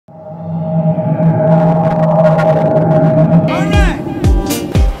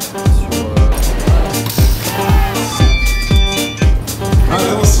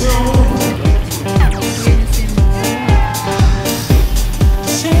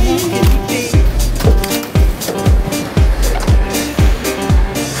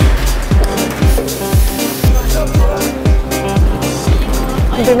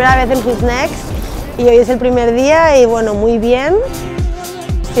Mi primera vez en Who's Next y hoy es el primer día y bueno, muy bien.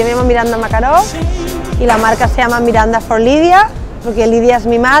 Yo me llamo Miranda Macaró y la marca se llama Miranda for Lidia, porque Lidia es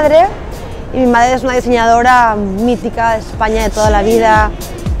mi madre y mi madre es una diseñadora mítica de España de toda la vida,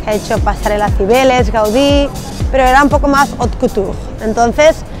 que ha hecho pasarelas Cibeles, Gaudí, pero era un poco más haute couture.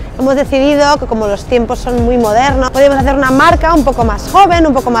 Entonces hemos decidido que como los tiempos son muy modernos, podemos hacer una marca un poco más joven,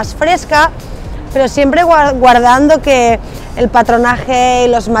 un poco más fresca, pero siempre guardando que el patronaje y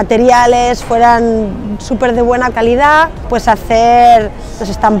los materiales fueran súper de buena calidad, pues hacer los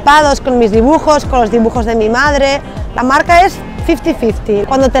estampados con mis dibujos, con los dibujos de mi madre. La marca es 50-50.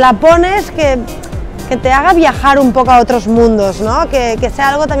 Cuando te la pones, que te haga viajar un poco a otros mundos, ¿no? Que sea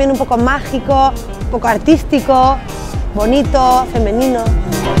algo también un poco mágico, un poco artístico, bonito, femenino.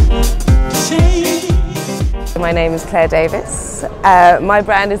 My name is Claire Davis. My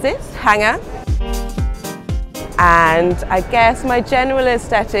brand is this, Hanger. And I guess my general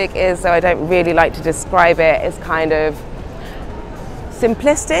aesthetic is, though I don't really like to describe it, is kind of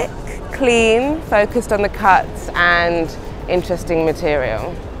simplistic, clean, focused on the cuts and interesting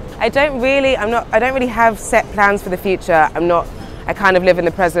material. I don't really have set plans for the future. I kind of live in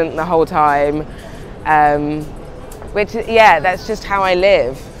the present the whole time. That's just how I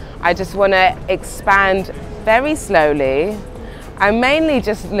live. I just want to expand very slowly. I'm mainly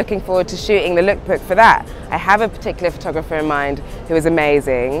just looking forward to shooting the lookbook for that. I have a particular photographer in mind who is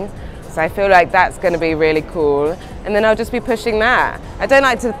amazing, so I feel like that's going to be really cool, and then I'll just be pushing that. I don't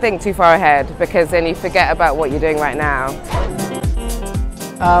like to think too far ahead because then you forget about what you're doing right now.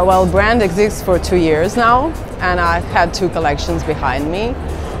 Well, brand exists for 2 years now, and I've had 2 collections behind me,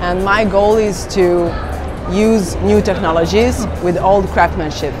 and my goal is to use new technologies with old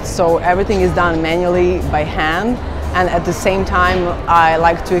craftsmanship, so everything is done manually by hand. And at the same time, I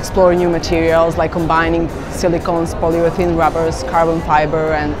like to explore new materials, like combining silicones, polyurethane rubbers, carbon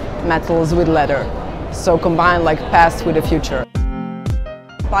fiber and metals with leather. So combine like past with the future.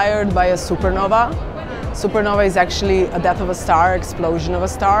 Inspired by a supernova. Supernova is actually a death of a star, explosion of a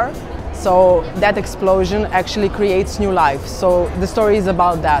star. So that explosion actually creates new life. So the story is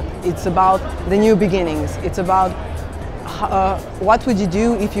about that. It's about the new beginnings. It's about what would you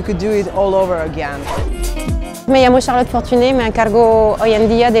do if you could do it all over again. Me llamo Charlotte Fortuné, me encargo hoy en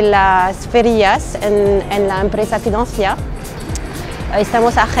día de las ferias en la empresa Fidancia.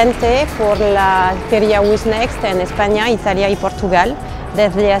 Estamos agente por la feria Who's Next en España, Italia y Portugal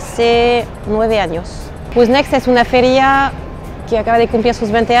desde hace 9 años. Who's Next es una feria que acaba de cumplir sus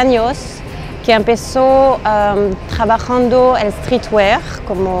 20 años, que empezó trabajando el streetwear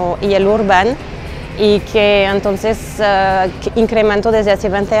y el urban, y que entonces incrementó desde hace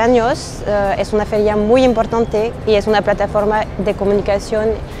 20 años. Es una feria muy importante y es una plataforma de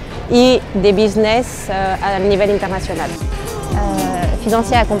comunicación y de business a nivel internacional.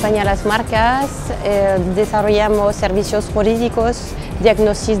 Fidancia acompaña a las marcas, desarrollamos servicios jurídicos,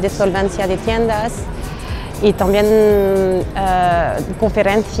 diagnosis de solvencia de tiendas y también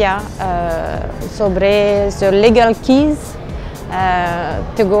conferencia sobre the legal keys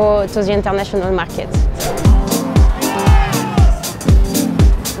to go to the international market.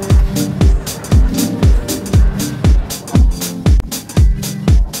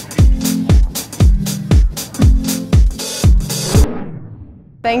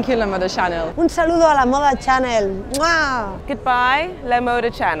 Thank you, La Moda Channel. Un saludo a la Moda Channel. ¡Mua! Goodbye, La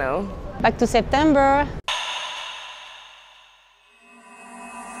Moda Channel. Back to September.